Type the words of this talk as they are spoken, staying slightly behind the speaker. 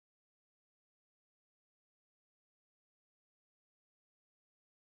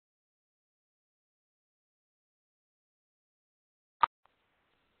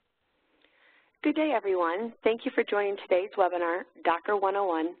Good day, everyone. Thank you for joining today's webinar, Docker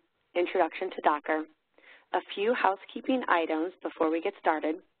 101, Introduction to Docker. A few housekeeping items before we get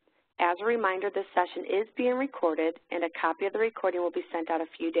started. As a reminder, this session is being recorded, and a copy of the recording will be sent out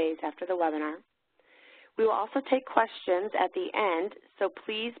a few days after the webinar. We will also take questions at the end, so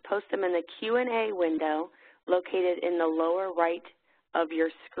please post them in the Q&A window located in the lower right of your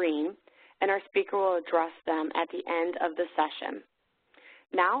screen, and our speaker will address them at the end of the session.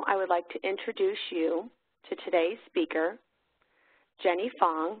 Now I would like to introduce you to today's speaker, Jenny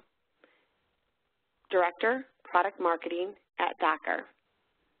Fong, Director, Product Marketing at Docker.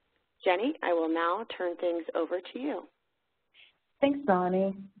 Jenny, I will now turn things over to you. Thanks,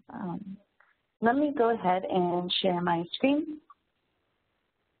 Melanie. Let me go ahead and share my screen.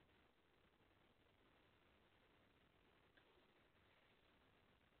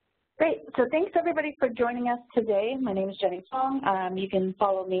 Great, so thanks everybody for joining us today. My name is Jenny Fong. You can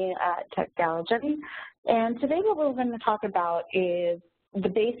follow me at TechGalJenny. And today what we're going to talk about is the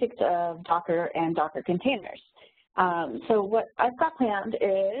basics of Docker and Docker containers. So what I've got planned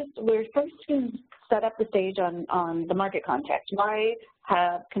is we're first going to set up the stage on the market context. Why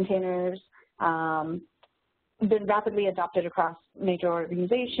have containers been rapidly adopted across major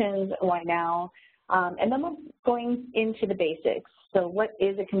organizations? Why now? And then we're going into the basics. So what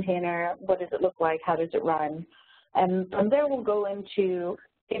is a container? What does it look like? How does it run? And from there we'll go into,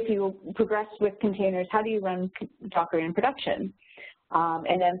 if you progress with containers, how do you run Docker in production?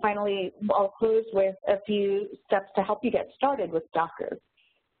 And then finally, I'll close with a few steps to help you get started with Docker.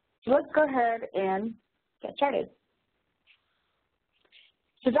 So let's go ahead and get started.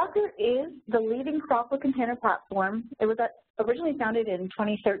 So Docker is the leading software container platform. It was originally founded in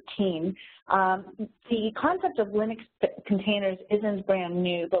 2013. The concept of Linux containers isn't brand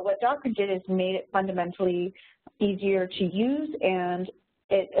new, but what Docker did is made it fundamentally easier to use, and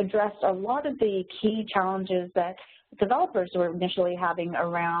it addressed a lot of the key challenges that developers were initially having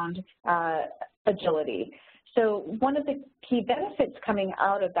around agility. So one of the key benefits coming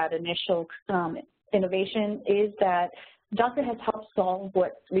out of that initial innovation is that Docker has helped solve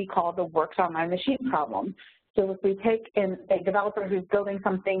what we call the works on my machine problem. So if we take a developer who's building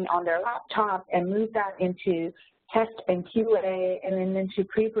something on their laptop and move that into test and QA and then into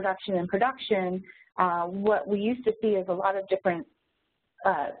pre-production and production, what we used to see is a lot of different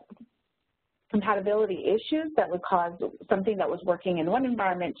compatibility issues that would cause something that was working in one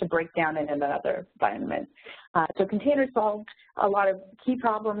environment to break down in another environment. So containers solved a lot of key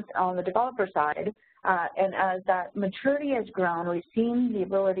problems on the developer side, and as that maturity has grown, we've seen the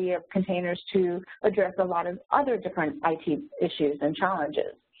ability of containers to address a lot of other different IT issues and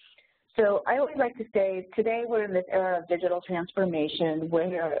challenges. So I always like to say today we're in this era of digital transformation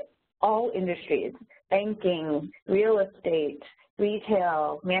where all industries, banking, real estate,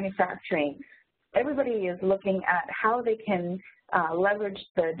 retail, manufacturing, everybody is looking at how they can leverage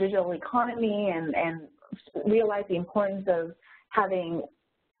the digital economy and realize the importance of having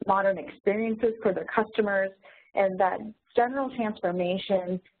modern experiences for their customers, and that general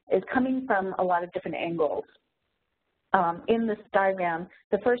transformation is coming from a lot of different angles. In this diagram,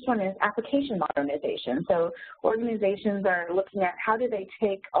 the first one is application modernization. So organizations are looking at how do they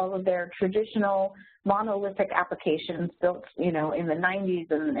take all of their traditional monolithic applications built, in the 90s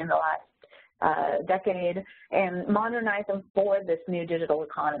and in the last decade and modernize them for this new digital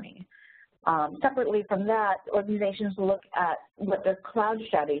economy. Separately from that, organizations look at what their cloud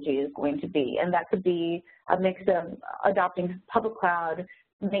strategy is going to be, and that could be a mix of adopting public cloud,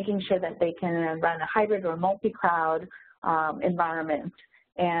 making sure that they can run a hybrid or multi-cloud environment,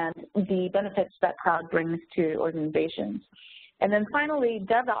 and the benefits that cloud brings to organizations. And then finally,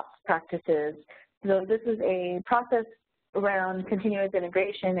 DevOps practices. So this is a process around continuous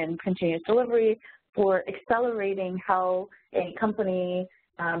integration and continuous delivery for accelerating how a company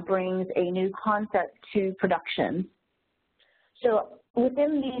brings a new concept to production. So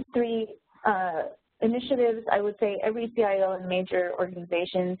within these three initiatives, I would say every CIO in major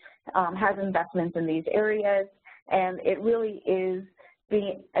organizations has investments in these areas, and it really is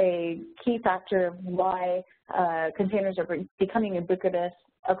a key factor of why containers are becoming ubiquitous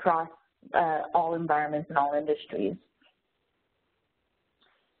across all environments and all industries.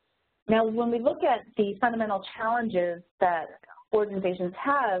 Now, when we look at the fundamental challenges that organizations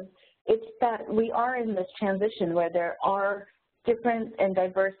have, it's that we are in this transition where there are different and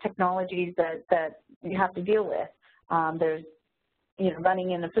diverse technologies that you have to deal with. There's,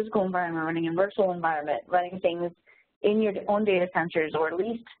 running in a physical environment, running in a virtual environment, running things in your own data centers or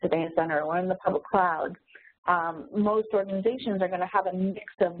leased to the data center or in the public cloud. Most organizations are going to have a mix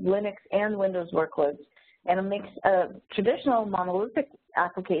of Linux and Windows workloads and a mix of traditional monolithic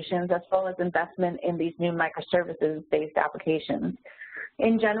applications as well as investment in these new microservices-based applications.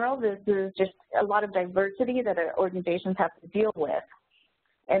 In general, this is just a lot of diversity that our organizations have to deal with.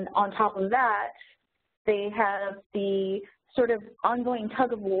 And on top of that, they have the sort of ongoing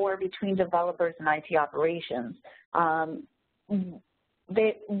tug of war between developers and IT operations.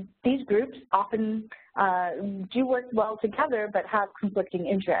 These groups often do work well together but have conflicting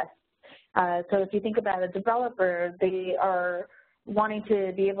interests. So if you think about a developer, they are wanting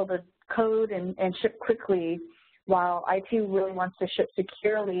to be able to code and ship quickly, while IT really wants to ship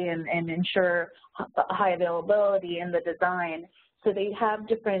securely and ensure high availability in the design. So they have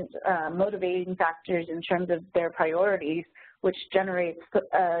different motivating factors in terms of their priorities, which generates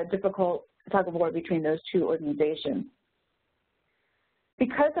a difficult tug of war between those two organizations.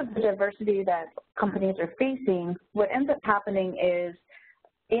 Because of the diversity that companies are facing, what ends up happening is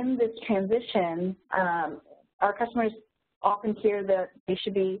in this transition, our customers often hear that they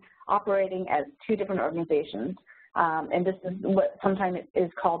should be operating as two different organizations. And this is what sometimes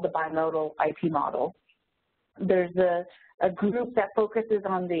is called the bimodal IT model. There's a group that focuses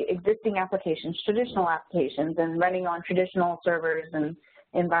on the existing applications, traditional applications, and running on traditional servers and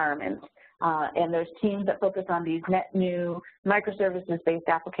environments. And there's teams that focus on these net new microservices-based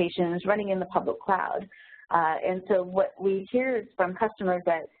applications running in the public cloud. And so what we hear is from customers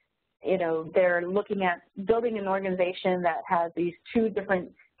that, you know, they're looking at building an organization that has these two different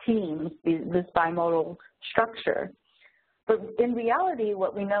teams, this bimodal structure. But in reality,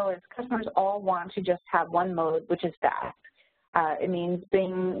 what we know is customers all want to just have one mode, which is fast. It means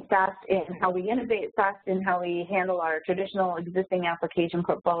being fast in how we innovate, fast in how we handle our traditional existing application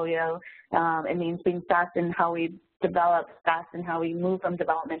portfolio. It means being fast in how we develop, fast in how we move from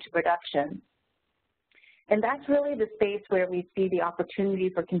development to production. And that's really the space where we see the opportunity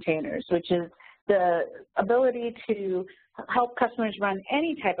for containers, which is the ability to help customers run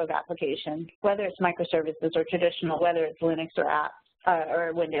any type of application, whether it's microservices or traditional, whether it's Linux or apps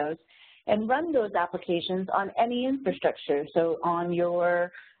or Windows, and run those applications on any infrastructure. So on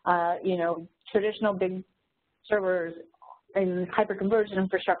your, you know, traditional big servers and hyperconverged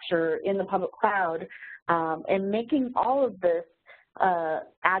infrastructure in the public cloud, and making all of this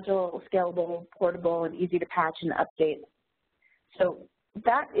agile, scalable, portable, and easy to patch and update. So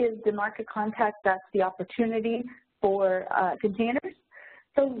that is the market context. That's the opportunity for containers.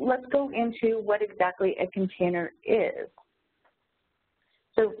 So let's go into what exactly a container is.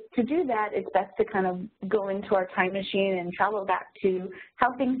 So to do that, it's best to kind of go into our time machine and travel back to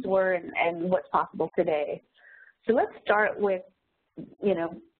how things were and what's possible today. So let's start with, you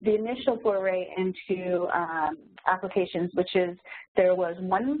know, the initial foray into applications, which is there was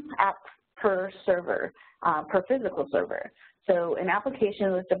one app per server, per physical server. So an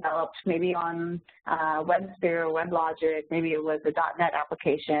application was developed maybe on WebSphere or WebLogic, maybe it was a .NET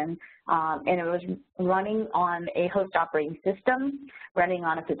application, and it was running on a host operating system, running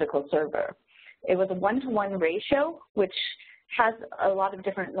on a physical server. It was a one-to-one ratio, which has a lot of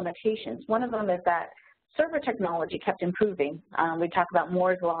different limitations. One of them is that server technology kept improving. We talked about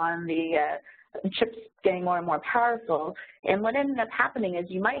Moore's Law and the chips getting more and more powerful. And what ended up happening is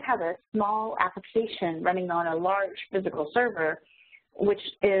you might have a small application running on a large physical server, which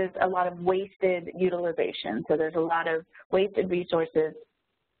is a lot of wasted utilization. So there's a lot of wasted resources.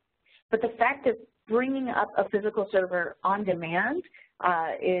 But the fact of bringing up a physical server on demand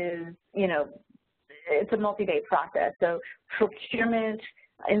is, you know, it's a multi-day process. So procurement,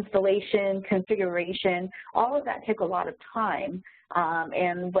 installation, configuration, all of that took a lot of time.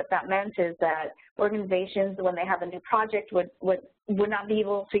 And what that meant is that organizations, when they have a new project, would not be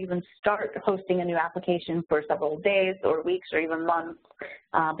able to even start hosting a new application for several days or weeks or even months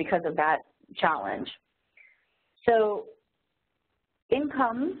because of that challenge. So in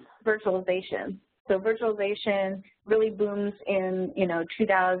comes virtualization. So virtualization really booms in, you know,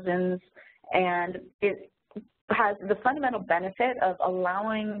 2000s, and it has the fundamental benefit of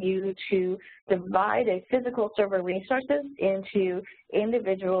allowing you to divide a physical server resources into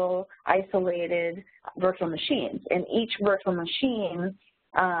individual isolated virtual machines. And each virtual machine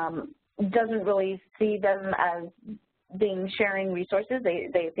doesn't really see them as being sharing resources.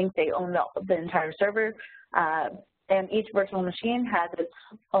 They think they own the entire server. And each virtual machine has its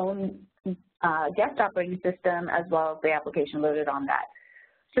own guest operating system as well as the application loaded on that.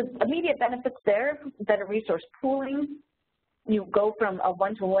 So immediate benefits there, better resource pooling. You go from a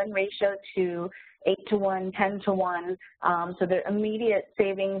 1-to-1 ratio to 8-to-1, 10-to-1. So the immediate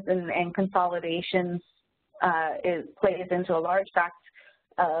savings and consolidations plays into a large fact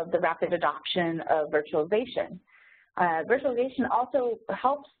of the rapid adoption of virtualization. Virtualization also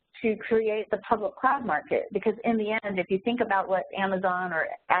helps to create the public cloud market, because in the end, if you think about what Amazon or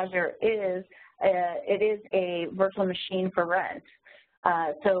Azure is, it is a virtual machine for rent.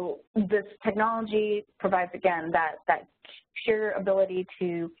 So this technology provides, again, that sheer ability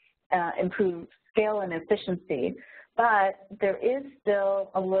to improve scale and efficiency. But there is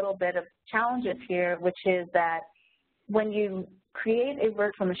still a little bit of challenges here, which is that when you create a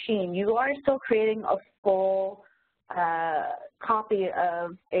virtual machine, you are still creating a full copy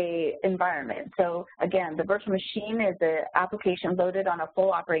of a environment. So again, the virtual machine is an application loaded on a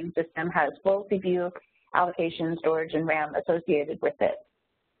full operating system, has full CPU allocation, storage, and RAM associated with it.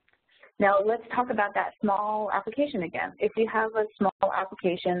 Now let's talk about that small application again. If you have a small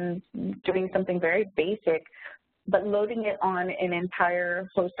application doing something very basic, but loading it on an entire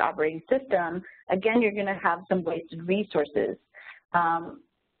host operating system, again, you're going to have some wasted resources. One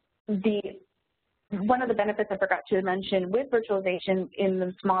of the benefits I forgot to mention with virtualization in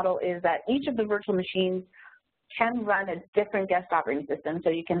this model is that each of the virtual machines can run a different guest operating system, so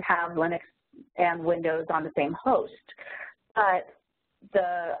you can have Linux and Windows on the same host. But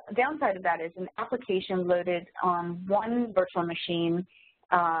the downside of that is an application loaded on one virtual machine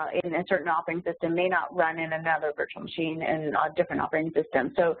in a certain operating system may not run in another virtual machine in a different operating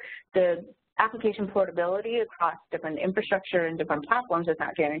system. So the application portability across different infrastructure and different platforms is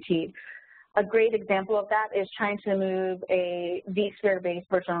not guaranteed. A great example of that is trying to move a vSphere-based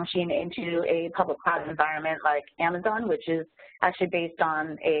virtual machine into a public cloud environment like Amazon, which is actually based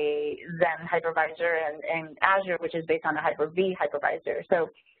on a Xen hypervisor, and Azure, which is based on a Hyper-V hypervisor. So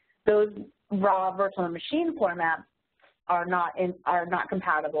those raw virtual machine formats are not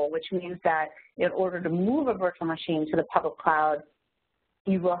compatible, which means that in order to move a virtual machine to the public cloud,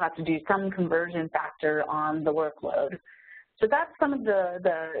 you will have to do some conversion factor on the workload. So that's some of the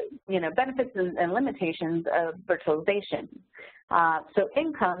benefits and limitations of virtualization. So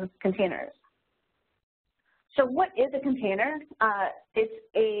in comes containers. So what is a container? It's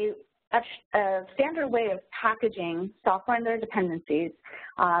a standard way of packaging software and their dependencies.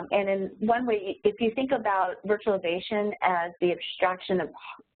 And in one way, if you think about virtualization as the abstraction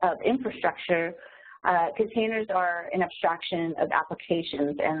of infrastructure, containers are an abstraction of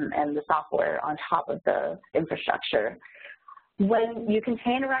applications and the software on top of the infrastructure. When you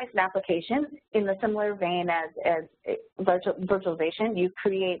containerize an application in the similar vein as virtualization, you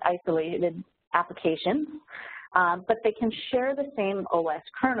create isolated applications, but they can share the same OS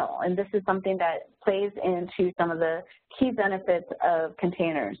kernel, and this is something that plays into some of the key benefits of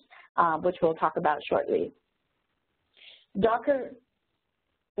containers, which we'll talk about shortly. Docker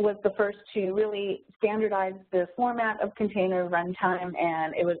was the first to really standardize the format of container runtime,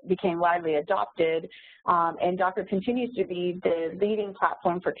 and it became widely adopted, and Docker continues to be the leading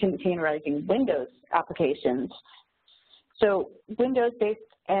platform for containerizing Windows applications. So Windows-based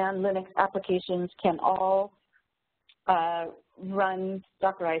and Linux applications can all run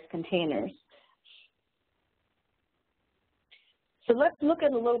Dockerized containers. So let's look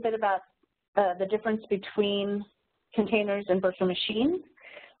at a little bit about the difference between containers and virtual machines.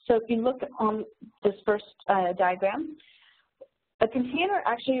 So if you look on this first diagram, a container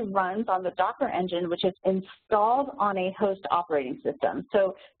actually runs on the Docker engine, which is installed on a host operating system.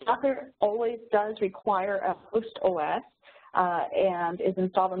 So Docker always does require a host OS and is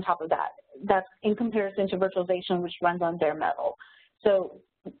installed on top of that. That's in comparison to virtualization, which runs on bare metal. So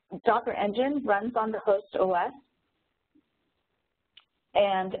Docker engine runs on the host OS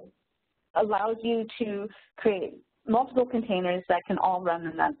and allows you to create multiple containers that can all run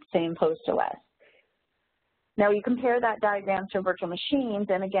in that same host OS. Now you compare that diagram to virtual machines,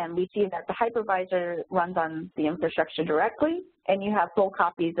 and again, we see that the hypervisor runs on the infrastructure directly, and you have full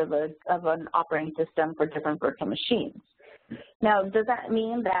copies of an operating system for different virtual machines. Now, does that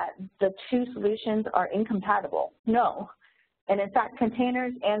mean that the two solutions are incompatible? No. And in fact,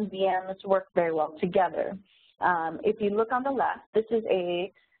 containers and VMs work very well together. If you look on the left, this is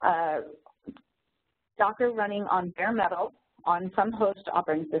a Docker running on bare metal on some host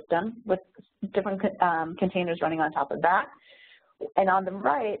operating system with different containers running on top of that. And on the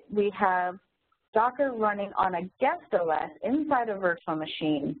right, we have Docker running on a guest OS inside a virtual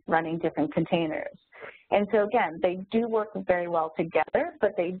machine running different containers. And so again, they do work very well together,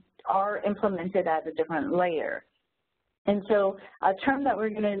 but they are implemented at a different layer. And so a term that we're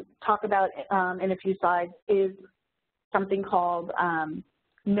going to talk about in a few slides is something called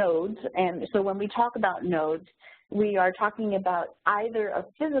nodes. And so when we talk about nodes, we are talking about either a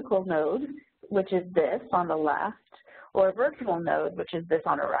physical node, which is this on the left, or a virtual node, which is this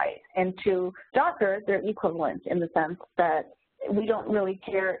on the right. And to Docker, they're equivalent in the sense that we don't really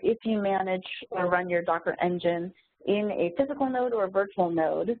care if you manage or run your Docker engine in a physical node or a virtual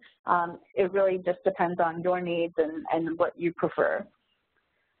node. It really just depends on your needs and what you prefer.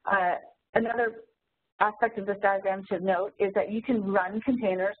 Another aspect of this diagram to note is that you can run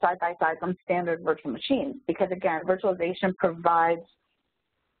containers side by side on standard virtual machines because, again, virtualization provides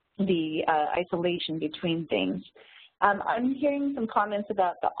the isolation between things. I'm hearing some comments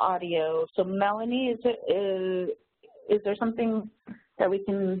about the audio. So, Melanie, is there something that we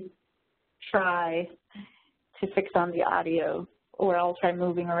can try to fix on the audio, or I'll try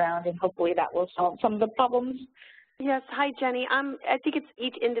moving around and hopefully that will solve some of the problems? Yes. Hi, Jenny. I think it's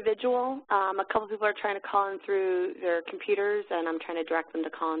each individual. A couple people are trying to call in through their computers, and I'm trying to direct them to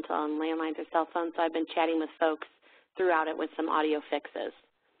call into landlines or cell phones. So I've been chatting with folks throughout it with some audio fixes.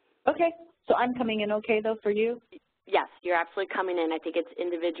 Okay. So I'm coming in okay, though, for you? Yes, you're absolutely coming in. I think it's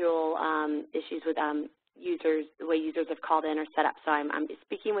individual issues with users, the way users have called in or set up. So I'm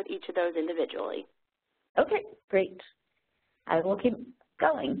speaking with each of those individually. Okay, great. I will keep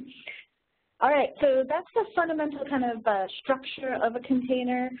going. All right, so that's the fundamental kind of structure of a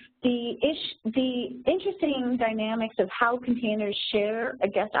container. The interesting dynamics of how containers share a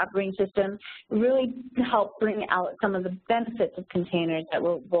guest operating system really help bring out some of the benefits of containers that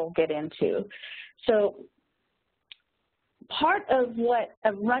we'll get into. So part of what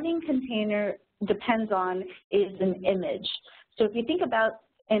a running container depends on is an image. So if you think about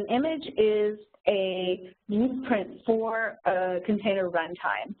an image is a blueprint for a container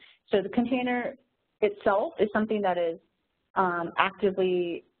runtime. So the container itself is something that is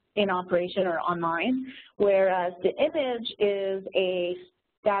actively in operation or online, whereas the image is a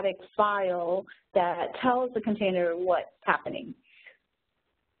static file that tells the container what's happening.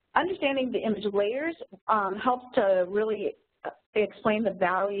 Understanding the image layers helps to really explain the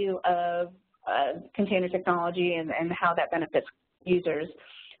value of container technology and how that benefits users.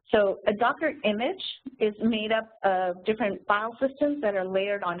 So a Docker image is made up of different file systems that are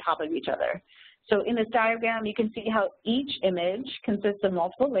layered on top of each other. So in this diagram, you can see how each image consists of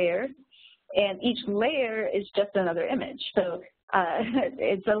multiple layers, and each layer is just another image. So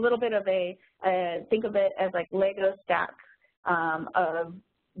it's a little bit of a, think of it as like Lego stack of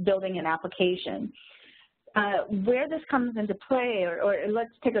building an application. Where this comes into play, or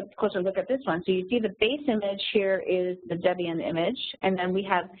let's take a closer look at this one. So you see the base image here is the Debian image, and then we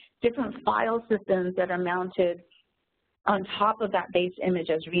have different file systems that are mounted on top of that base image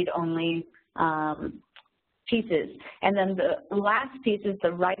as read-only pieces. And then the last piece is the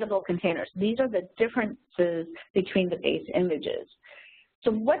writable containers. These are the differences between the base images.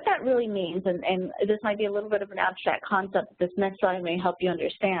 So what that really means, and this might be a little bit of an abstract concept, this next slide may help you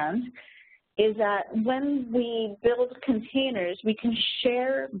understand, is that when we build containers, we can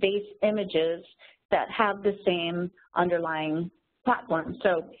share base images that have the same underlying platform.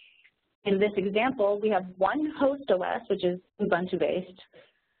 So in this example, we have one host OS, which is Ubuntu-based.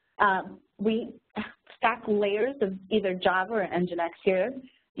 We stack layers of either Java or Nginx here.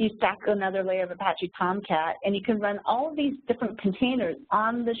 You stack another layer of Apache Tomcat, and you can run all of these different containers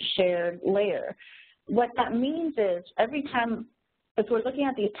on the shared layer. What that means is every time, if we're looking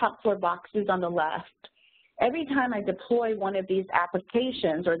at these top 4 boxes on the left, every time I deploy one of these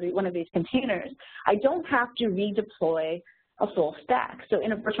applications or one of these containers, I don't have to redeploy a full stack. So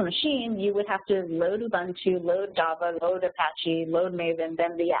in a virtual machine, you would have to load Ubuntu, load Java, load Apache, load Maven,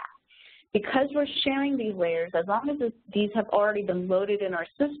 then the app. Because we're sharing these layers, as long as these have already been loaded in our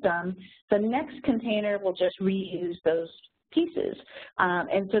system, the next container will just reuse those pieces.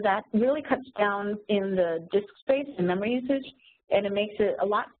 And so that really cuts down in the disk space and memory usage, and it makes it a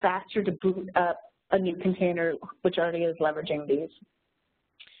lot faster to boot up a new container which already is leveraging these.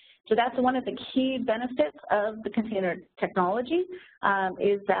 So that's one of the key benefits of the container technology,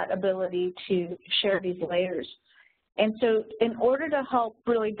 is that ability to share these layers. And so in order to help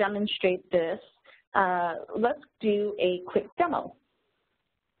really demonstrate this, let's do a quick demo.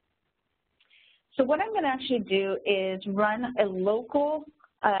 So what I'm going to actually do is run a local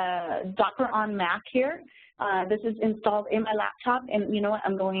Docker on Mac here. This is installed in my laptop, and you know what,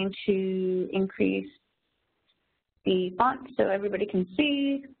 I'm going to increase the font so everybody can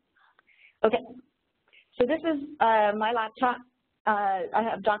see. Okay, so this is my laptop. I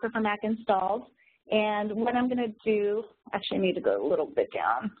have Docker for Mac installed, and what I'm going to do, actually I need to go a little bit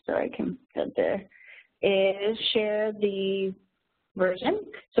down so I can get there, is share the version.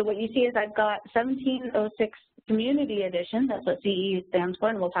 So what you see is I've got 1706 Community Edition, that's what CE stands for,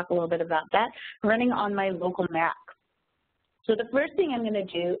 and we'll talk a little bit about that, running on my local Mac. So the first thing I'm going to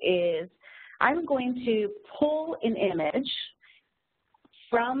do is I'm going to pull an image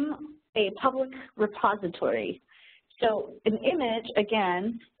from a public repository. So an image,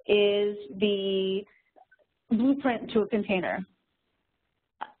 again, is the blueprint to a container.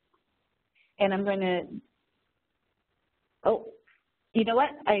 And I'm going to, oh, you know what?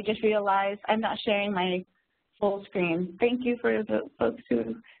 I just realized I'm not sharing my full screen. Thank you for the folks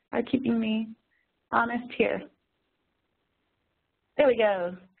who are keeping me honest here. There we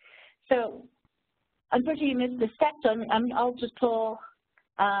go. So unfortunately, you missed the step, so I'll just pull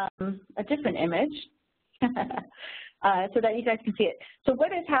a different image so that you guys can see it. So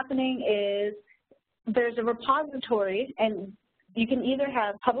what is happening is there's a repository, and you can either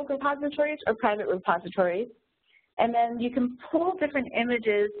have public repositories or private repositories, and then you can pull different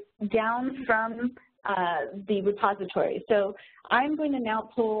images down from the repository. So I'm going to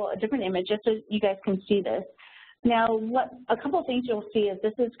now pull a different image just so you guys can see this. Now, a couple of things you'll see is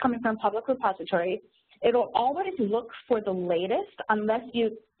this is coming from public repository. It'll always look for the latest unless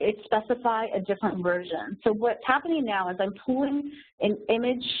you specify a different version. So what's happening now is I'm pulling an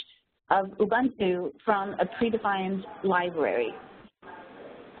image of Ubuntu from a predefined library.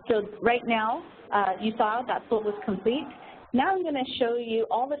 So right now, you saw that pull was complete. Now I'm going to show you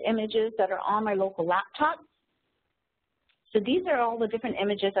all the images that are on my local laptop. So these are all the different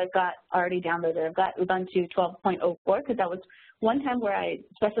images I've got already downloaded. I've got Ubuntu 12.04 because that was one time where I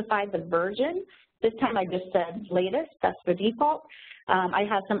specified the version. This time I just said latest, that's the default. I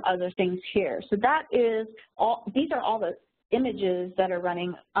have some other things here. So that is all, these are all the images that are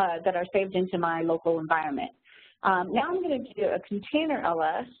running, that are saved into my local environment. Now I'm going to do a container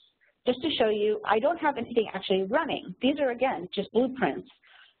LS just to show you I don't have anything actually running. These are, again, just blueprints.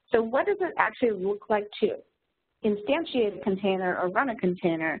 So what does it actually look like to instantiate a container or run a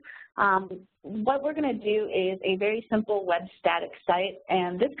container? What we're going to do is a very simple web static site,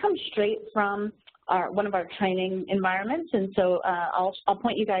 and this comes straight from one of our training environments, and so I'll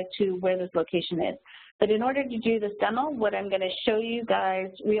point you guys to where this location is. But in order to do this demo, what I'm going to show you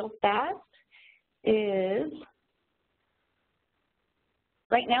guys real fast is,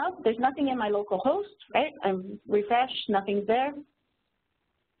 right now, there's nothing in my local host, right? I'm refreshed, nothing's there.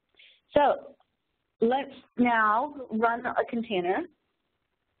 So let's now run a container.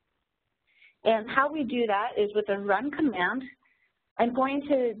 And how we do that is with a run command. I'm going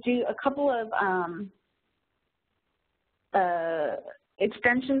to do a couple of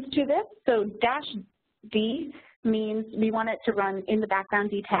extensions to this. So -D means we want it to run in the background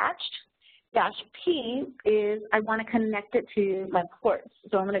detached. -P is I want to connect it to my ports.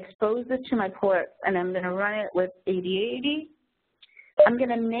 So I'm going to expose this to my port, and I'm going to run it with 8080. I'm going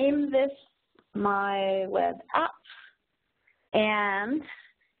to name this my web app, and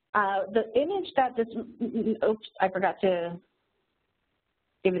the image that this, oops, I forgot to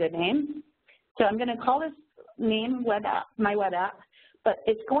give it a name. So I'm going to call this name web app, my web app, but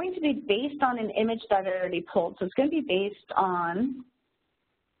it's going to be based on an image that I already pulled. So it's going to be based on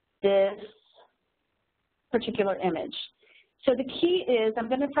this particular image. So the key is I'm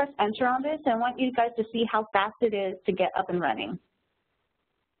going to press enter on this, and I want you guys to see how fast it is to get up and running.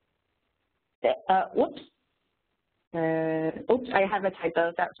 Whoops. Oops, I have a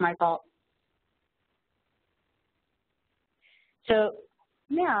typo. That's my fault. So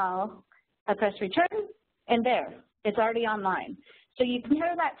now I press return, and there, it's already online. So you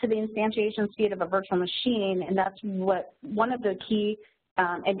compare that to the instantiation speed of a virtual machine, and that's what one of the key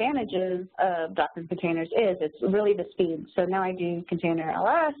advantages of Docker containers is. It's really the speed. So now I do container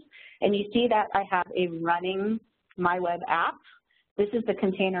ls, and you see that I have a running my web app. This is the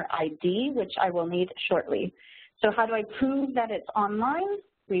container ID, which I will need shortly. So how do I prove that it's online?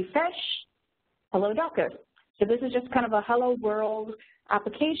 Refresh, hello Docker. So this is just kind of a hello world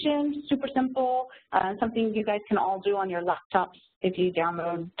application, super simple, something you guys can all do on your laptops if you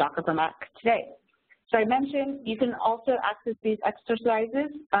download Docker for Mac today. So I mentioned you can also access these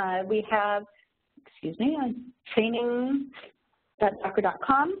exercises. We have, excuse me,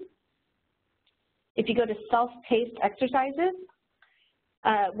 training.docker.com. If you go to self-paced exercises,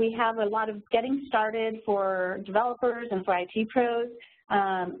 we have a lot of getting started for developers and for IT pros.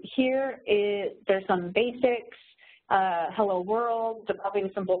 There's some basics, hello world, developing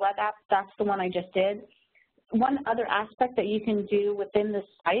simple web apps. That's the one I just did. One other aspect that you can do within the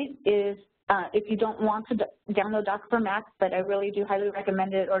site is if you don't want to download Docker for Mac, but I really do highly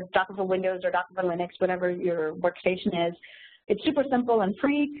recommend it, or Docker for Windows or Docker for Linux, whatever your workstation is. It's super simple and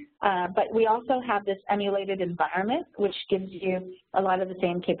free, but we also have this emulated environment, which gives you a lot of the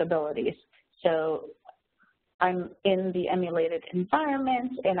same capabilities. So I'm in the emulated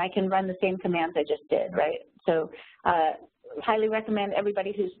environment, and I can run the same commands I just did, right? So highly recommend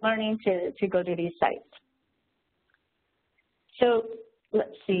everybody who's learning to go to these sites. So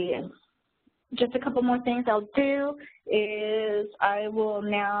let's see. Just a couple more things I'll do is I will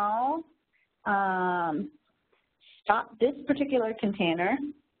now stop this particular container.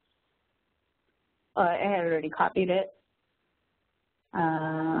 I had already copied it.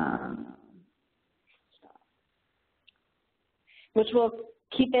 Which will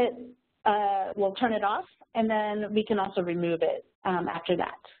keep it, we'll turn it off, and then we can also remove it after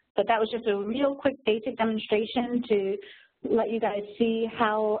that. But that was just a real quick basic demonstration to let you guys see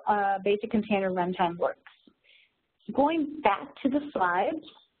how basic container runtime works. Going back to the slides.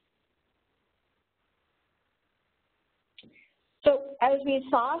 So as we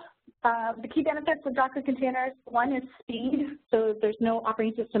saw, the key benefits of Docker containers, one is speed. So there's no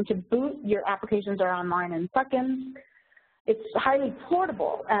operating system to boot. Your applications are online in seconds. It's highly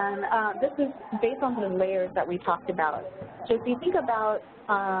portable, and this is based on the layers that we talked about. So if you think about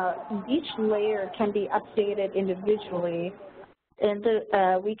each layer can be updated individually, and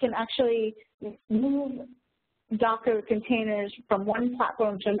we can actually move Docker containers from one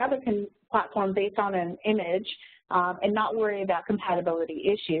platform to another platform based on an image and not worry about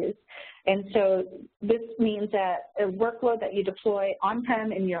compatibility issues. And so this means that a workload that you deploy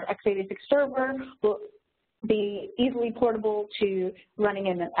on-prem in your x86 server will be easily portable to running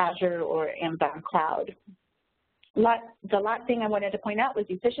in Azure or Amazon Cloud. The last thing I wanted to point out was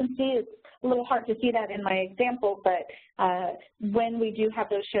efficiency. It's a little hard to see that in my example, but when we do have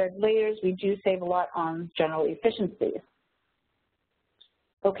those shared layers, we do save a lot on general efficiency.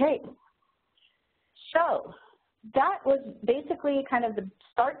 Okay, so that was basically kind of the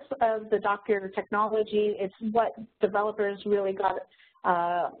starts of the Docker technology. It's what developers really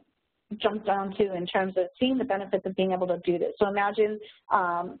got jumped onto in terms of seeing the benefits of being able to do this. So imagine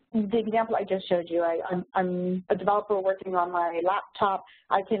the example I just showed you. I'm a developer working on my laptop.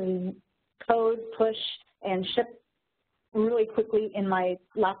 I can code, push, and ship really quickly in my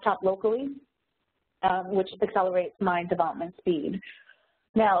laptop locally, which accelerates my development speed.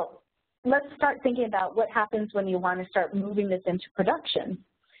 Now, let's start thinking about what happens when you want to start moving this into production.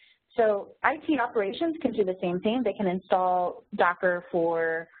 So IT operations can do the same thing. They can install Docker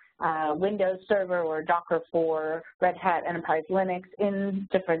for Windows Server or Docker for Red Hat Enterprise Linux in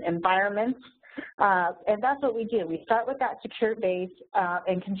different environments. And that's what we do. We start with that secure base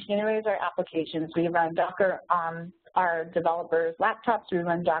and containerize our applications. We run Docker on our developers' laptops. We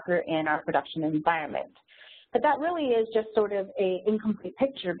run Docker in our production environment. But that really is just sort of an incomplete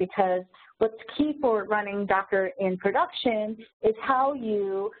picture, because what's key for running Docker in production is how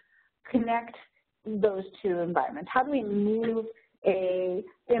you connect those two environments. How do we move an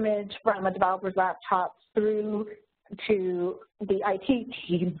image from a developer's laptop through to the IT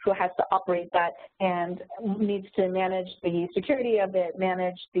team who has to operate that and needs to manage the security of it,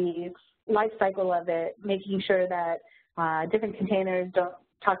 manage the life cycle of it, making sure that different containers don't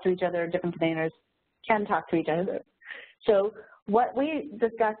talk to each other, different containers can talk to each other. So what we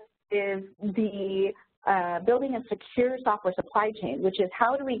discussed is the building a secure software supply chain, which is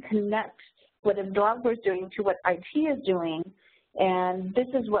how do we connect what a developer is doing to what IT is doing, and this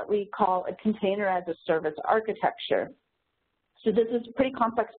is what we call a container as a service architecture. So this is a pretty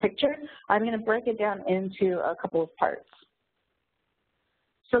complex picture. I'm going to break it down into a couple of parts.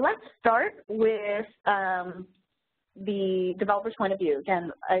 So let's start with the developer's point of view.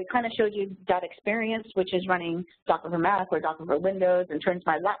 Again, I kind of showed you that experience, which is running Docker for Mac or Docker for Windows, and turns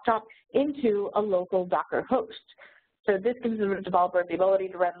my laptop into a local Docker host. So this gives the developer the ability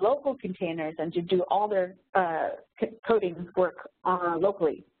to run local containers and to do all their coding work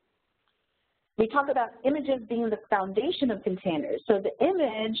locally. We talk about images being the foundation of containers. So the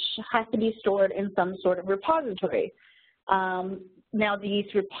image has to be stored in some sort of repository. Now these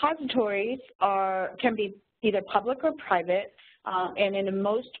repositories can be either public or private, and in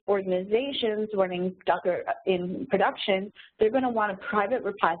most organizations running Docker in production, they're going to want a private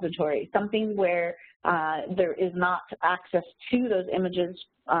repository, something where there is not access to those images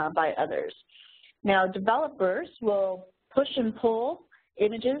by others. Now developers will push and pull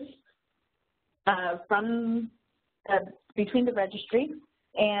images from between the registry,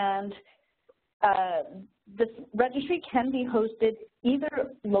 and this registry can be hosted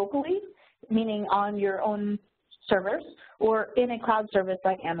either locally, meaning on your own servers, or in a cloud service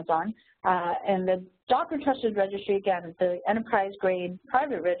like Amazon. And the Docker Trusted Registry, again, the enterprise-grade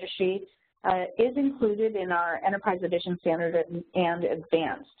private registry, is included in our Enterprise Edition Standard and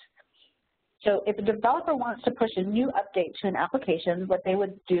Advanced. So if a developer wants to push a new update to an application, what they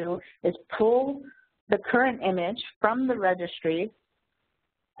would do is pull the current image from the registry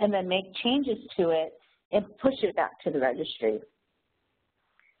and then make changes to it and push it back to the registry.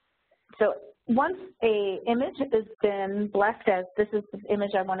 So once an image has been blessed as this is the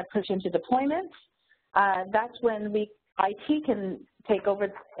image I want to push into deployment, that's when IT can take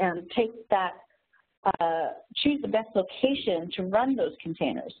over and take that choose the best location to run those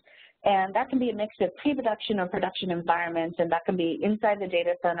containers. And that can be a mix of pre-production or production environments, and that can be inside the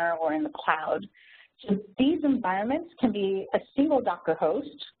data center or in the cloud. So these environments can be a single Docker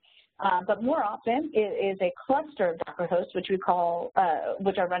host, but more often it is a cluster of Docker hosts, which we call,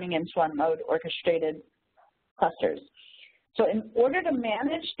 which are running in Swarm mode, orchestrated clusters. So in order to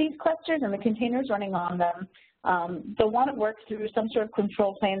manage these clusters and the containers running on them, they'll want to work through some sort of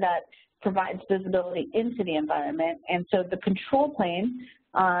control plane that provides visibility into the environment. And so the control plane,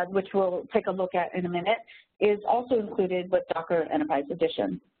 which we'll take a look at in a minute, is also included with Docker Enterprise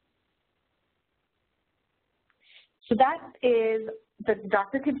Edition. So that is the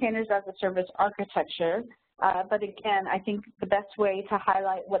Docker Containers as a Service architecture. But again, I think the best way to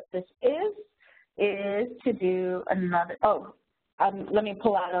highlight what this is to do another, let me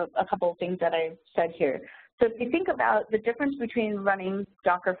pull out a couple of things that I said here. So if you think about the difference between running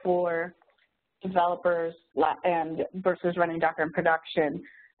Docker for developers and versus running Docker in production,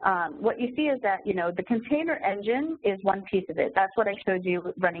 what you see is that, the container engine is one piece of it. That's what I showed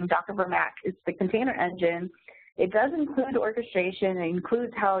you running Docker for Mac. It's the container engine. It does include orchestration. It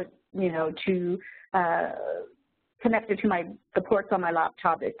includes how, to connect it to the ports on my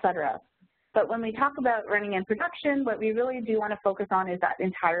laptop, et cetera. But when we talk about running in production, what we really do want to focus on is that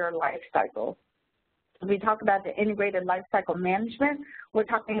entire life cycle. When we talk about the integrated lifecycle management, we're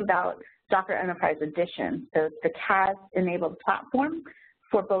talking about Docker Enterprise Edition. So it's the CAS-enabled platform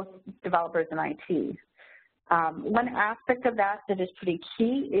for both developers and IT. One aspect of that is pretty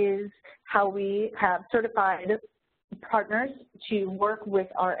key is how we have certified partners to work with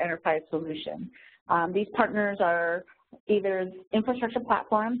our enterprise solution. These partners are either infrastructure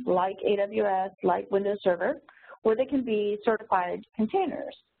platforms like AWS, like Windows Server, or they can be certified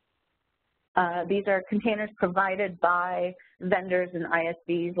containers. These are containers provided by vendors and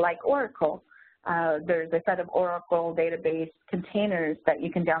ISVs like Oracle. There's a set of Oracle database containers that you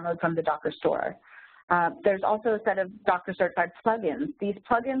can download from the Docker store. There's also a set of Docker certified plugins. These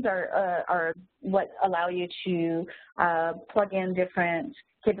plugins are what allow you to plug in different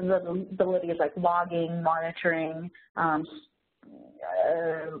capabilities like logging, monitoring,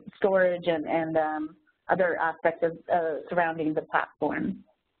 storage, and other aspects of surrounding the platform.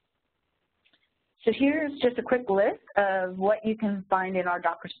 So here's just a quick list of what you can find in our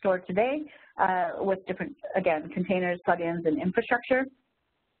Docker store today with different, again, containers, plugins, and infrastructure.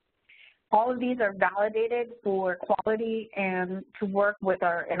 All of these are validated for quality and to work with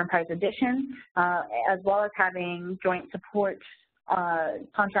our Enterprise Edition, as well as having joint support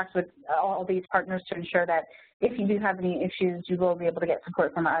contracts with all these partners to ensure that if you do have any issues, you will be able to get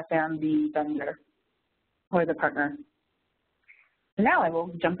support from us and the vendor or the partner. Now I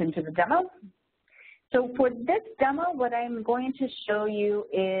will jump into the demo. So for this demo, what I'm going to show you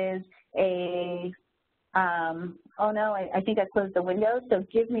is a, oh no, I think I closed the window, so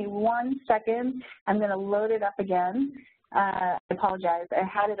give me 1 second. I'm going to load it up again. I apologize. I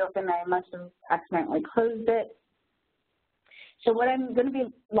had it open. I must have accidentally closed it. So what I'm going to be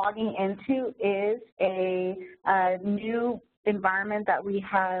logging into is a new environment that we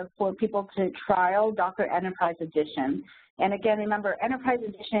have for people to trial Docker Enterprise Edition. And again, remember, Enterprise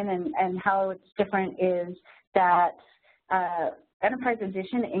Edition and how it's different is that Enterprise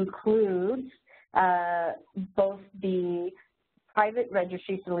Edition includes both the private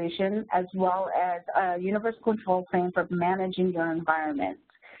registry solution as well as a universal control plane for managing your environment.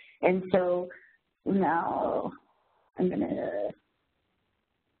 And so now I'm going to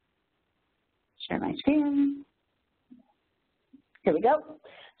share my screen. Here we go.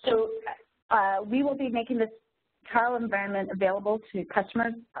 So we will be making this trial environment available to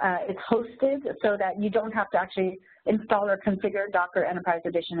customers. It's hosted so that you don't have to actually install or configure Docker Enterprise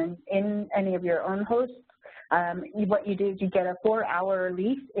Edition in any of your own hosts. What you do is you get a 4-hour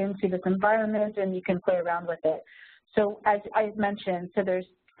lease into this environment and you can play around with it. So as I mentioned, so there's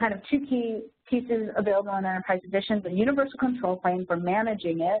kind of 2 key pieces available in Enterprise Edition: the universal control plane for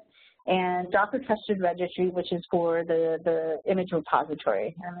managing it, and Docker Trusted Registry, which is for the image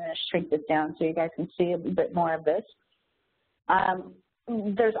repository. I'm going to shrink this down so you guys can see a bit more of this.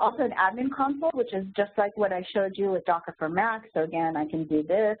 There's also an admin console, which is just like what I showed you with Docker for Mac. So again, I can do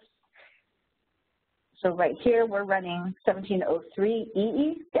this. So right here, we're running 1703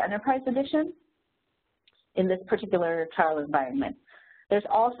 EE, the Enterprise Edition, in this particular trial environment. There's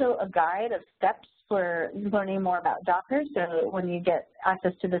also a guide of steps for learning more about Docker. So when you get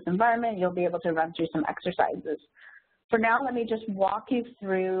access to this environment, you'll be able to run through some exercises. For now, let me just walk you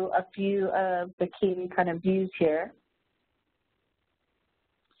through a few of the key kind of views here.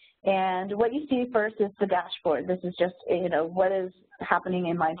 And what you see first is the dashboard. This is just, what is happening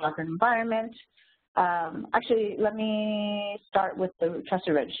in my Docker environment. Actually, let me start with the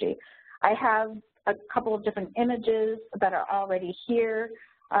trusted registry. I have a couple of different images that are already here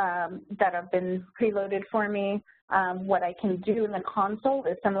that have been preloaded for me. What I can do in the console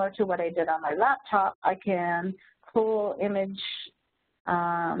is similar to what I did on my laptop. I can pull image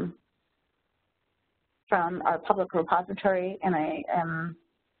from our public repository, and I am,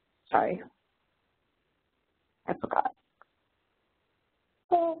 sorry, I forgot.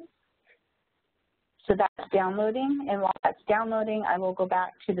 So that's downloading, and while that's downloading, I will go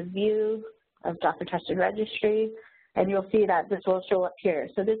back to the view of Docker Trusted Registry, and you'll see that this will show up here.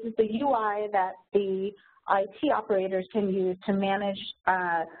 So this is the UI that the IT operators can use to manage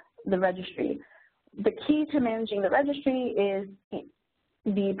the registry. The key to managing the registry is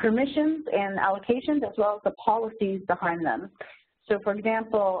the permissions and allocations as well as the policies behind them. So for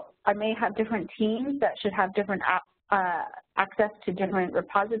example, I may have different teams that should have different access to different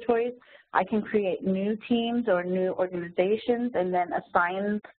repositories. I can create new teams or new organizations and then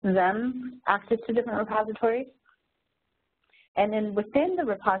assign them access to different repositories. And then within the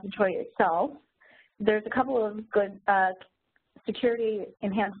repository itself, there's a couple of good security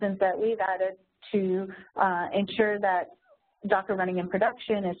enhancements that we've added to ensure that Docker running in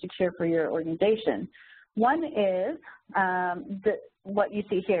production is secure for your organization. One is what you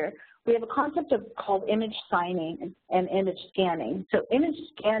see here. We have a concept called image signing and image scanning. So image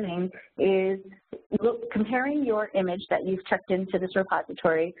scanning is comparing your image that you've checked into this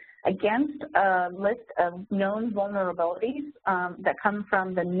repository against a list of known vulnerabilities that come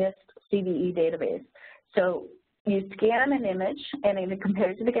from the NIST CVE database. So you scan an image and it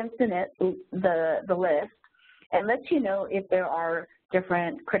compares it against the list and lets you know if there are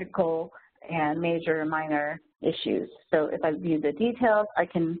different critical and major and minor issues. So if I view the details, I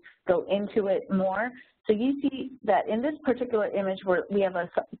can go into it more. So you see that in this particular image, we have a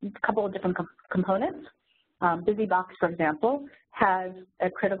couple of different components. BusyBox, for example, has a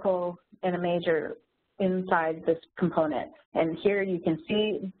critical and a major inside this component. And here you can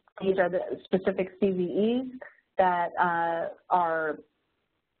see these are the specific CVEs that are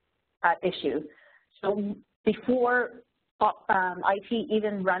at issue. So before IT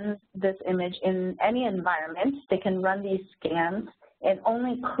even runs this image in any environment, they can run these scans and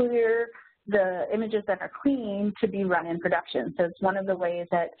only clear the images that are clean to be run in production. So it's one of the ways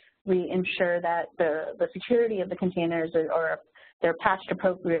that we ensure that the security of the containers are they're patched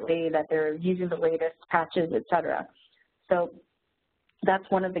appropriately, that they're using the latest patches, et cetera. So that's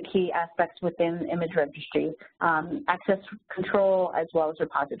one of the key aspects within image registry, access control as well as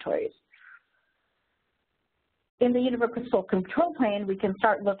repositories. In the universal control plane, we can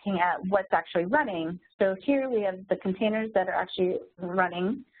start looking at what's actually running. So here we have the containers that are actually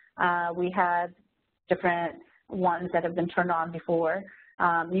running. We have different ones that have been turned on before.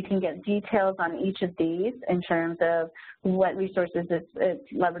 You can get details on each of these in terms of what resources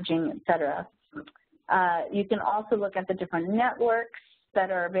it's leveraging, et cetera. You can also look at the different networks that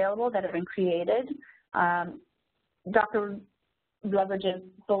are available that have been created. Docker leverages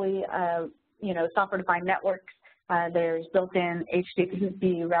fully, software-defined networks. There's built-in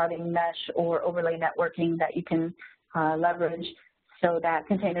HTTP routing mesh or overlay networking that you can leverage so that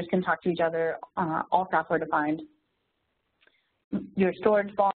containers can talk to each other, all software-defined. Your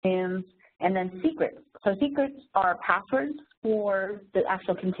storage volumes, and then secrets. So secrets are passwords for the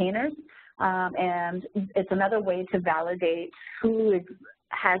actual containers, and it's another way to validate who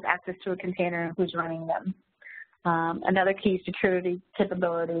has access to a container and who's running them. Another key security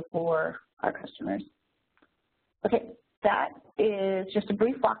capability for our customers. Okay, that is just a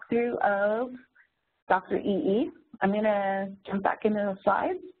brief walkthrough of Docker EE. I'm going to jump back into the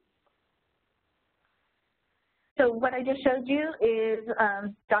slides. So what I just showed you is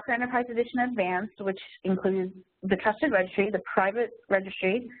Docker Enterprise Edition Advanced, which includes the trusted registry, the private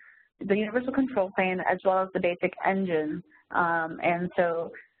registry, the universal control plane, as well as the basic engine. And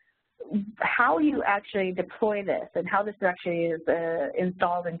so how you actually deploy this and how this actually is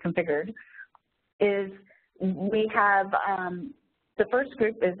installed and configured is we have the first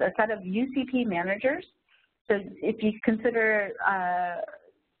group is a set of UCP managers. So if you consider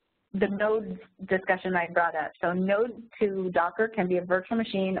the nodes discussion I brought up, so node to Docker can be a virtual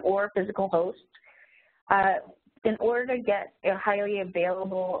machine or a physical host. In order to get a highly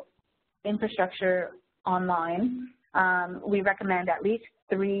available infrastructure online, we recommend at least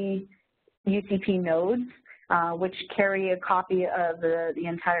 3 UCP nodes, which carry a copy of the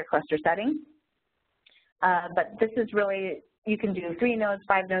entire cluster setting. But this is really, you can do 3 nodes,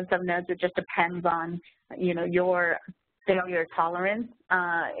 5 nodes, 7 nodes. It just depends on, your failure tolerance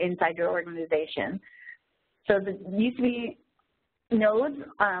inside your organization. So the UCP nodes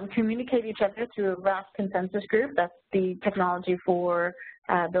communicate each other through a RAS consensus group. That's the technology for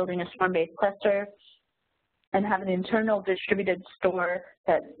building a swarm-based cluster, and have an internal distributed store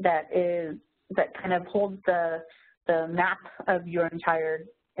that kind of holds the map of your entire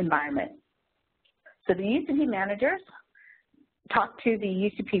environment. So the UCP managers talk to the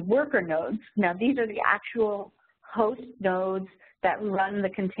UCP worker nodes. Now, these are the actual host nodes that run the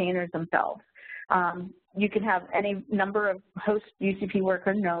containers themselves. You can have any number of host UCP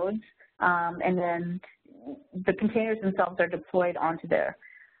worker nodes, and then the containers themselves are deployed onto there.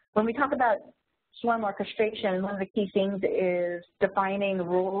 When we talk about swarm orchestration, one of the key things is defining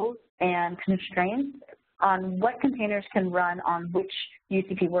rules and constraints on what containers can run on which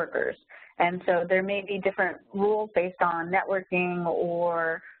UCP workers. And so there may be different rules based on networking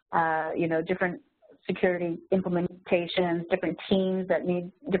or, different security implementations, different teams that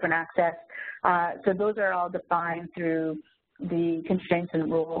need different access. So those are all defined through the constraints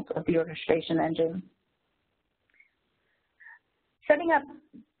and rules of the orchestration engine. Setting up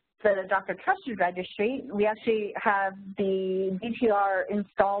the Docker Trusted Registry, we actually have the DTR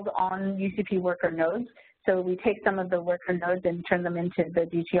installed on UCP worker nodes. So we take some of the worker nodes and turn them into the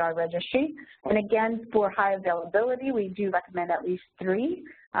DTR registry. And again, for high availability, we do recommend at least 3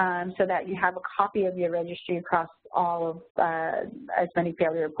 so that you have a copy of your registry across all of as many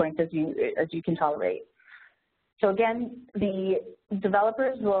failure points as you can tolerate. So again, the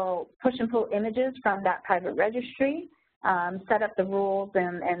developers will push and pull images from that private registry, set up the rules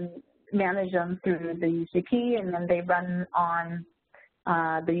and manage them through the UCP, and then they run on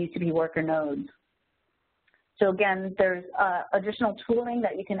the UCP worker nodes. So again, there's additional tooling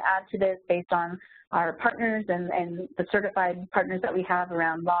that you can add to this based on our partners and the certified partners that we have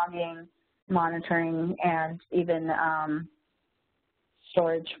around logging, monitoring, and even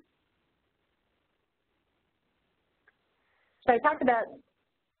storage. So I talked about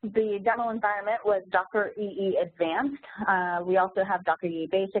the demo environment was Docker EE Advanced. We also have Docker EE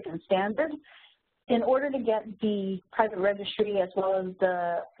Basic and Standard. In order to get the private registry as well as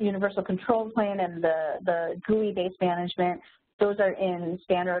the universal control plane and the GUI-based management, those are in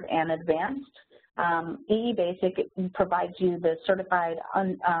Standard and Advanced. EE Basic provides you the certified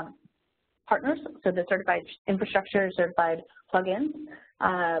partners, so the certified infrastructure, certified plugins.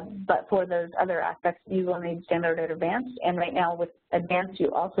 But for those other aspects, you will need Standard or Advanced. And right now with Advanced,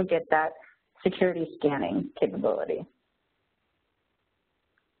 you also get that security scanning capability.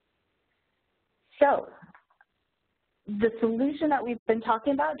 So the solution that we've been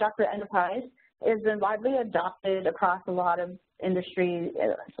talking about, Docker Enterprise, has been widely adopted across a lot of industry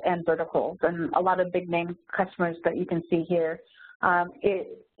and verticals and a lot of big name customers that you can see here.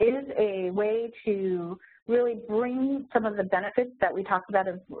 It is a way to really bring some of the benefits that we talked about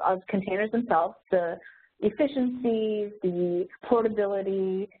of containers themselves, the efficiency, the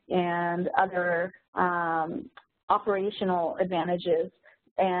portability, and other operational advantages,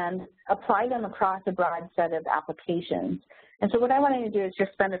 and apply them across a broad set of applications. And so what I wanted to do is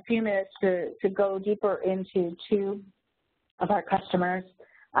just spend a few minutes to go deeper into 2 of our customers.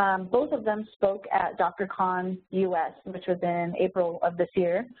 Both of them spoke at DockerCon US, which was in April of this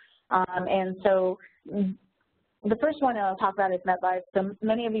year. And so the first one I'll talk about is MetLife. So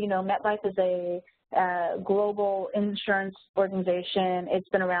many of you know MetLife is a global insurance organization. It's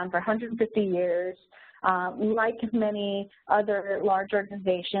been around for 150 years. Like many other large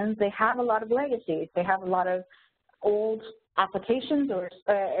organizations, they have a lot of legacies. They have a lot of old applications,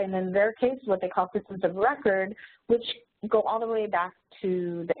 and in their case, what they call systems of record, which go all the way back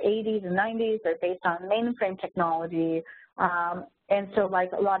to the 80s and 90s. They're based on mainframe technology. And so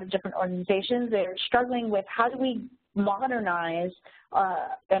like a lot of different organizations, they're struggling with how do we modernize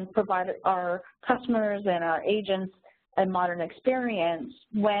and provide our customers and our agents a modern experience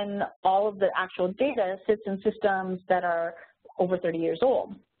when all of the actual data sits in systems that are over 30 years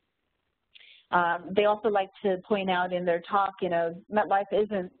old. They also like to point out in their talk, MetLife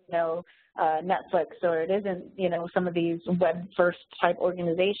isn't, Netflix, or it isn't, some of these web-first type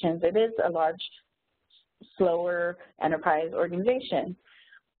organizations. It is a large, slower enterprise organization.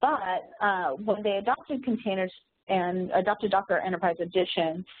 But when they adopted containers and adopted Docker Enterprise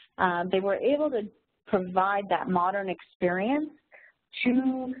Edition, they were able to provide that modern experience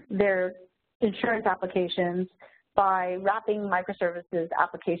to their insurance applications by wrapping microservices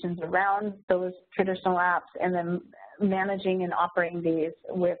applications around those traditional apps and then managing and operating these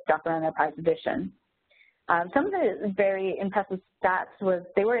with Docker Enterprise Edition. Some of the very impressive stats was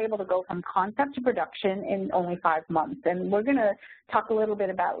they were able to go from concept to production in only 5 months. And we're going to talk a little bit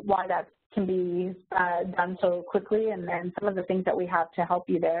about why that can be done so quickly and some of the things that we have to help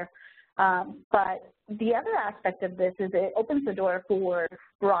you there. But the other aspect of this is it opens the door for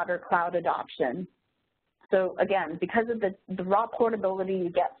broader cloud adoption. So again, because of the raw portability you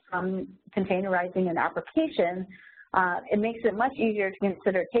get from containerizing an application, it makes it much easier to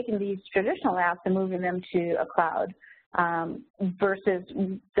consider taking these traditional apps and moving them to a cloud versus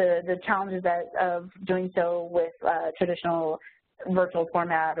the challenges of doing so with traditional virtual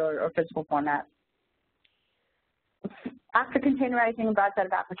format or physical format. After containerizing a broad set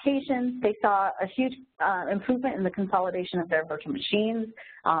of applications, they saw a huge improvement in the consolidation of their virtual machines.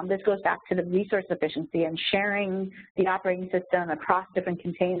 This goes back to the resource efficiency and sharing the operating system across different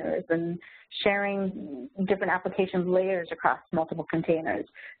containers and sharing different application layers across multiple containers.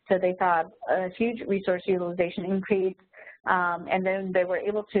 So they saw a huge resource utilization increase, and then they were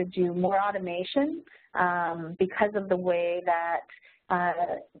able to do more automation because of the way that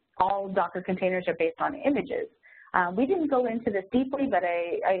all Docker containers are based on images. We didn't go into this deeply, but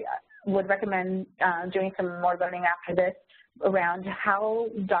I would recommend doing some more learning after this around how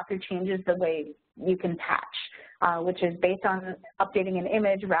Docker changes the way you can patch, which is based on updating an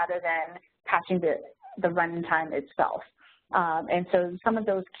image rather than patching the runtime itself. And so some of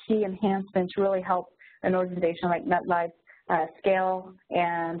those key enhancements really help an organization like MetLife scale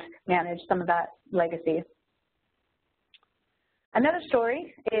and manage some of that legacy. Another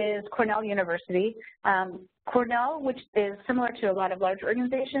story is Cornell University. Cornell, which is similar to a lot of large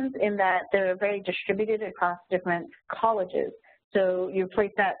organizations in that they're very distributed across different colleges. So you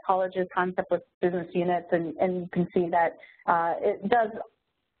place that college's concept with business units, and you can see that it does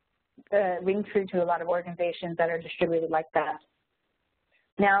ring true to a lot of organizations that are distributed like that.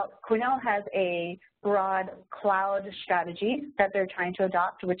 Now, Cornell has a broad cloud strategy that they're trying to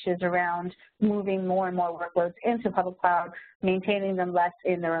adopt, which is around moving more and more workloads into public cloud, maintaining them less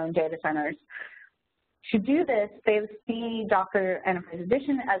in their own data centers. To do this, they see Docker Enterprise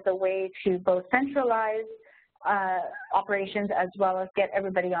Edition as a way to both centralize operations as well as get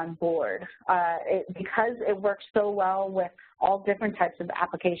everybody on board. Because it works so well with all different types of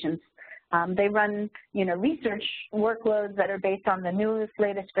applications. They run, research workloads that are based on the newest,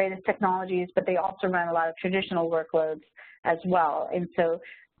 latest, greatest technologies, but they also run a lot of traditional workloads as well. And so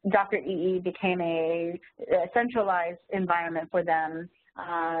Docker EE became a centralized environment for them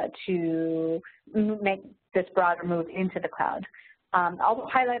to make this broader move into the cloud. I'll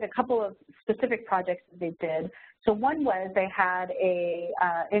highlight a couple of specific projects that they did. So one was they had a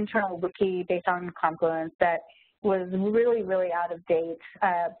internal wiki based on Confluence that was really, really out of date,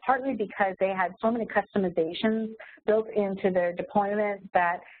 partly because they had so many customizations built into their deployment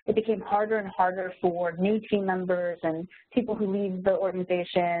that it became harder and harder for new team members and people who leave the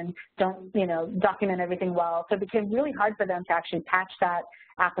organization, don't, document everything well. So it became really hard for them to actually patch that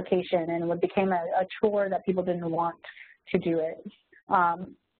application, and it became a chore that people didn't want to do it.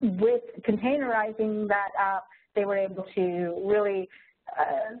 With containerizing that app, they were able to really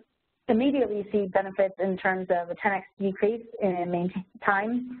immediately see benefits in terms of a 10x decrease in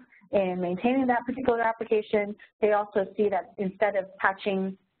time in maintaining that particular application. They also see that instead of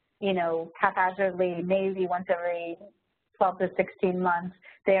patching, haphazardly, maybe once every 12 to 16 months,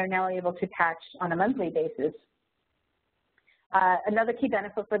 they are now able to patch on a monthly basis. Another key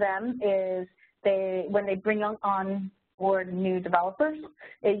benefit for them is when they bring on board new developers,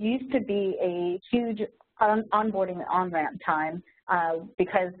 it used to be a huge onboarding and on-ramp time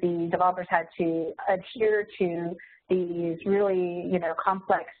because the developers had to adhere to these really,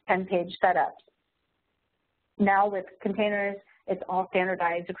 complex 10-page setups. Now with containers, it's all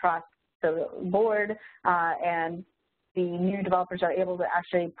standardized across the board, and the new developers are able to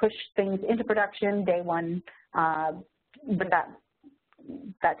actually push things into production day one with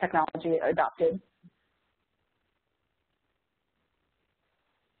that technology adopted.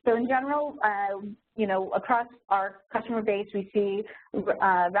 So in general, across our customer base, we see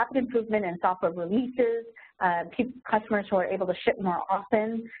rapid improvement in software releases, customers who are able to ship more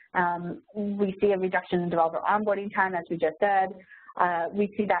often. We see a reduction in developer onboarding time, as we just said.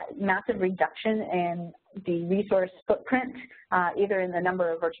 We see that massive reduction in the resource footprint, either in the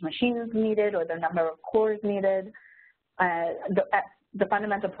number of virtual machines needed or the number of cores needed. The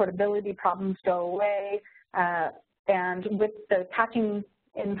fundamental portability problems go away, and with the patching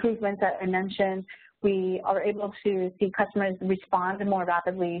improvements that I mentioned, we are able to see customers respond more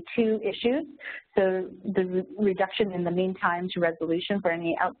rapidly to issues. So the reduction in the mean time to resolution for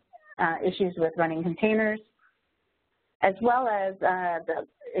any issues with running containers, as well as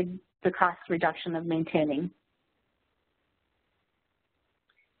the cost reduction of maintaining.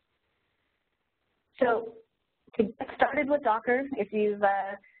 So to get started with Docker, if you're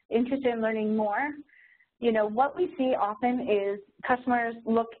interested in learning more, what we see often is customers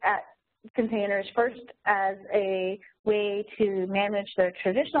look at containers first as a way to manage their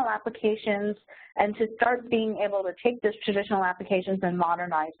traditional applications and to start being able to take those traditional applications and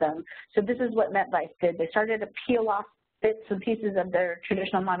modernize them. So this is what NetVice did. They started to peel off bits and pieces of their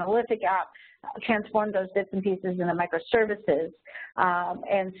traditional monolithic app, transform those bits and pieces into microservices.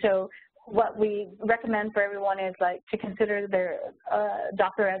 And so what we recommend for everyone is like to consider their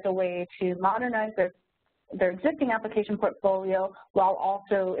Docker as a way to modernize their existing application portfolio while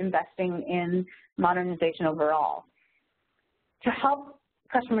also investing in modernization overall. To help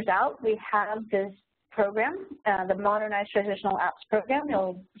customers out, we have this program, the Modernized Traditional Apps Program.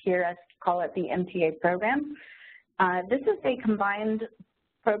 You'll hear us call it the MTA program. This is a combined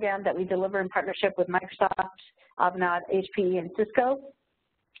program that we deliver in partnership with Microsoft, Avanade, HPE, and Cisco,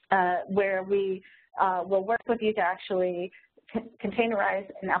 where we will work with you to actually containerize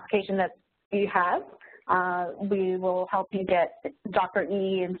an application that you have. We will help you get Docker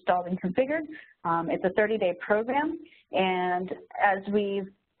E installed and configured. It's a 30-day program, and as we've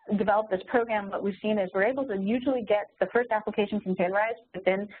developed this program, what we've seen is we're able to usually get the first application containerized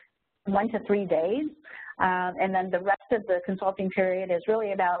within 1 to 3 days, and then the rest of the consulting period is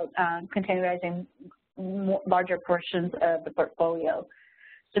really about containerizing larger portions of the portfolio.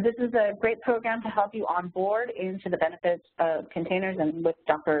 So this is a great program to help you onboard into the benefits of containers and with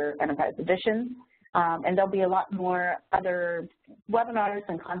Docker Enterprise Edition. And there'll be a lot more other webinars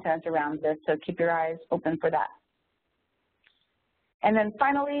and content around this, so keep your eyes open for that. And then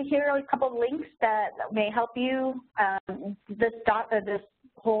finally, here are a couple of links that may help you. This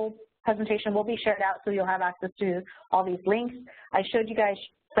whole presentation will be shared out, so you'll have access to all these links. I showed you guys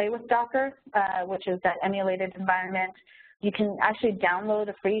Play with Docker, which is that emulated environment. You can actually download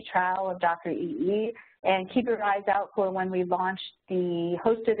a free trial of Docker EE, and keep your eyes out for when we launch the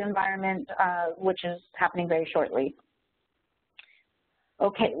hosted environment, which is happening very shortly.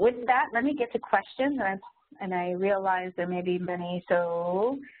 Okay, with that, let me get to questions, and I realize there may be many,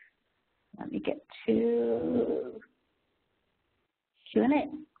 so let me get to Q&A.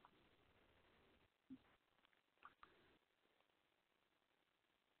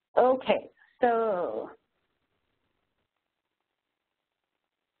 Okay, so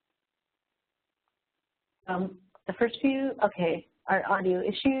the first few, okay, our audio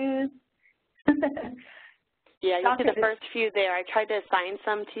issues. Yeah, you see the first few there. I tried to assign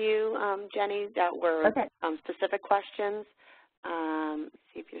some to you, Jenny, that were specific questions.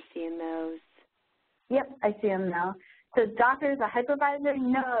 See if you're seeing those. Yep, I see them now. So Docker is a hypervisor?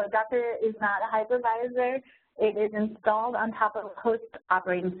 No, Docker is not a hypervisor. It is installed on top of a host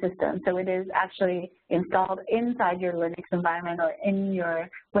operating system. So it is actually installed inside your Linux environment or in your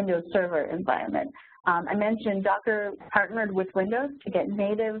Windows Server environment. I mentioned Docker partnered with Windows to get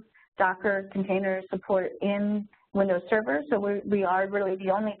native Docker container support in Windows Server. So we are really the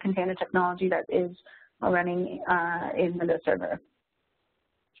only container technology that is running in Windows Server.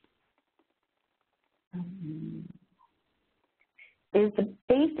 Is the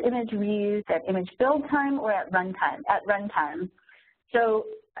base image reused at image build time or at runtime? At runtime. So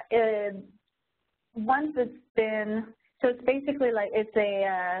once it's been, so it's basically like it's a,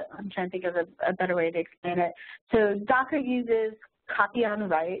 I'm trying to think of a better way to explain it. So Docker uses copy on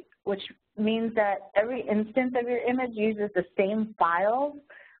write, which means that every instance of your image uses the same files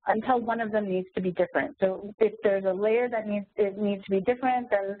until one of them needs to be different. So if there's a layer that needs to be different,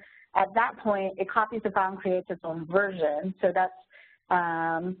 then at that point it copies the file and creates its own version. So that's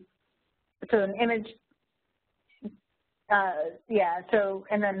so an image, so,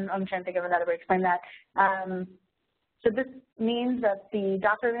 and then I'm trying to think of another way to explain that. So this means that the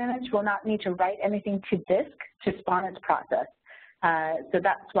Docker image will not need to write anything to disk to spawn its process. So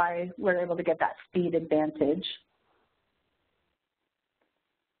that's why we're able to get that speed advantage.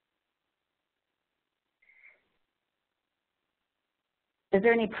 Is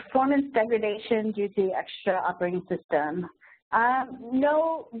there any performance degradation due to the extra operating system?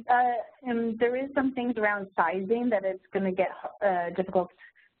 No, and there is some things around sizing that it's going to get difficult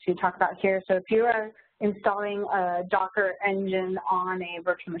to talk about here. So if you are installing a Docker engine on a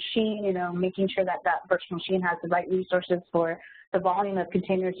virtual machine, you know, making sure that that virtual machine has the right resources for the volume of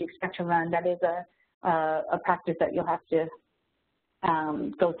containers you expect to run, that is a practice that you'll have to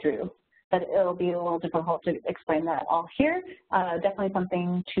go through. But it'll be a little difficult to explain that all here. Definitely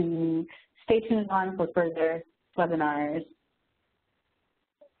something to stay tuned on for further webinars.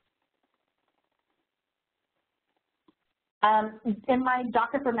 In my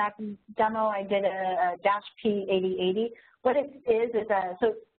Docker for Mac demo, I did a -P8080. What it is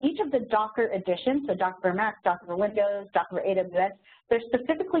so each of the Docker editions, so Docker for Mac, Docker for Windows, Docker for AWS, they're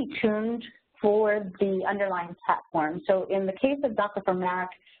specifically tuned for the underlying platform. So in the case of Docker for Mac,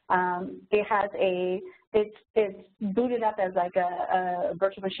 it has it's booted up as like a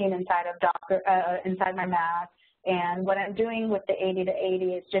virtual machine inside of Docker, inside my Mac. And what I'm doing with the 80 to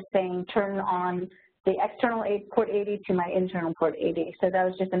 80 is just saying turn on the external port 80 to my internal port 80. So that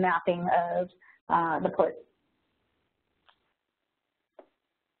was just a mapping of the ports.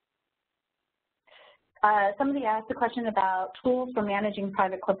 Somebody asked a question about tools for managing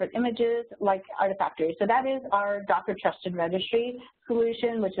private corporate images like Artifactory. So that is our Docker Trusted Registry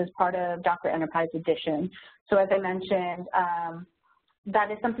solution, which is part of Docker Enterprise Edition. So as I mentioned,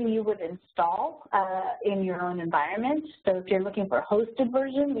 that is something you would install in your own environment. So if you're looking for a hosted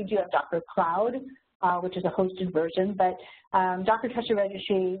version, we do have Docker Cloud, which is a hosted version. But Docker Trusted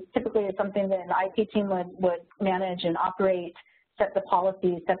Registry typically is something that an IT team would manage and operate, set the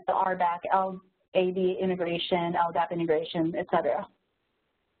policies, set the RBAC, AD integration, LDAP integration, et cetera.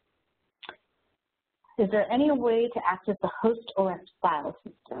 Is there any way to access the host OS file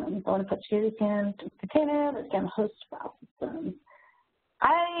system? I want to put security scan container, let's scan host file system.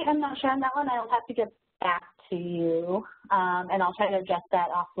 I am not sure on that one. I'll have to get back to you, and I'll try to address that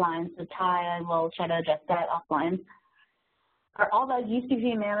offline. So Ty, I will try to address that offline. Are all the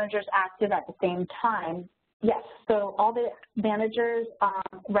UCV managers active at the same time? Yes. So all the managers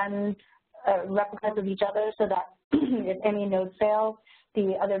run replicas of each other so that if any node fails,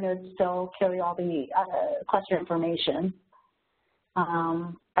 the other nodes still carry all the cluster information.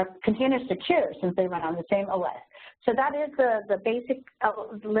 Our containers secure since they run on the same OS. So that is the basic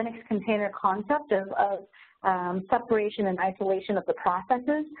Linux container concept of separation and isolation of the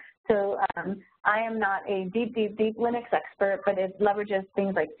processes. So I am not a deep Linux expert, but it leverages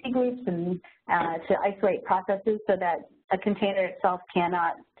things like C groups and to isolate processes so that a container itself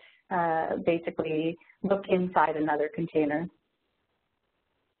cannot basically look inside another container.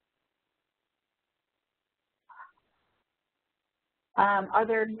 Are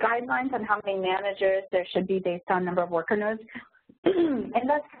there guidelines on how many managers there should be based on number of worker nodes? And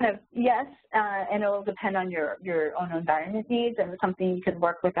that's kind of yes, and it will depend on your own environment needs, and it's something you could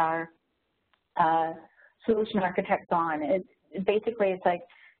work with our solution architects on. Basically, it's like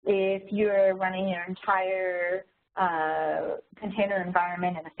if you're running your entire container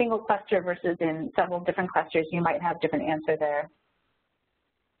environment in a single cluster versus in several different clusters, you might have different answer there.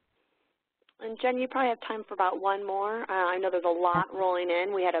 And Jen, you probably have time for about one more. I know there's a lot rolling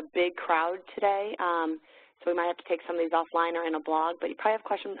in. We had a big crowd today, so we might have to take some of these offline or in a blog, but you probably have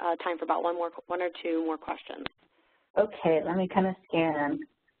time for about one or two more questions. Okay, let me kind of scan.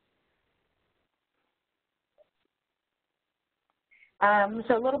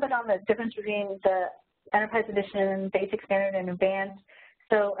 So a little bit on the difference between the Enterprise Edition, Basic, Standard, and Advanced.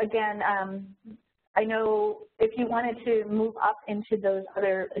 So again, I know if you wanted to move up into those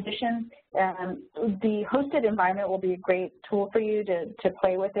other editions, the hosted environment will be a great tool for you to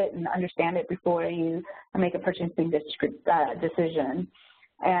play with it and understand it before you make a purchasing decision.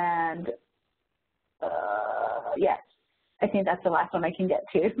 And yes, I think that's the last one I can get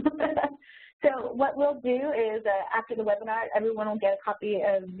to. So what we'll do is after the webinar, everyone will get a copy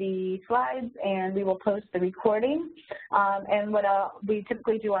of the slides and we will post the recording. And what we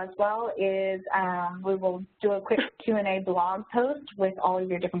typically do as well is we will do a quick Q&A blog post with all of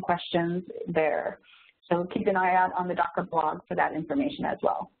your different questions there. So keep an eye out on the Docker blog for that information as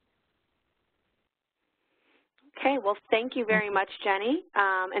well. Okay, well, thank you very much, Jenny,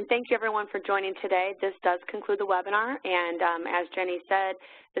 and thank you, everyone, for joining today. This does conclude the webinar, and as Jenny said,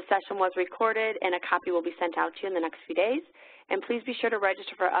 the session was recorded, and a copy will be sent out to you in the next few days. And please be sure to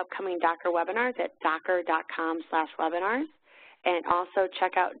register for upcoming Docker webinars at docker.com/webinars, and also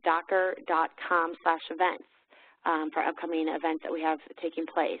check out docker.com/events for upcoming events that we have taking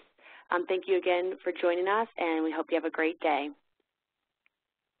place. Thank you again for joining us, and we hope you have a great day.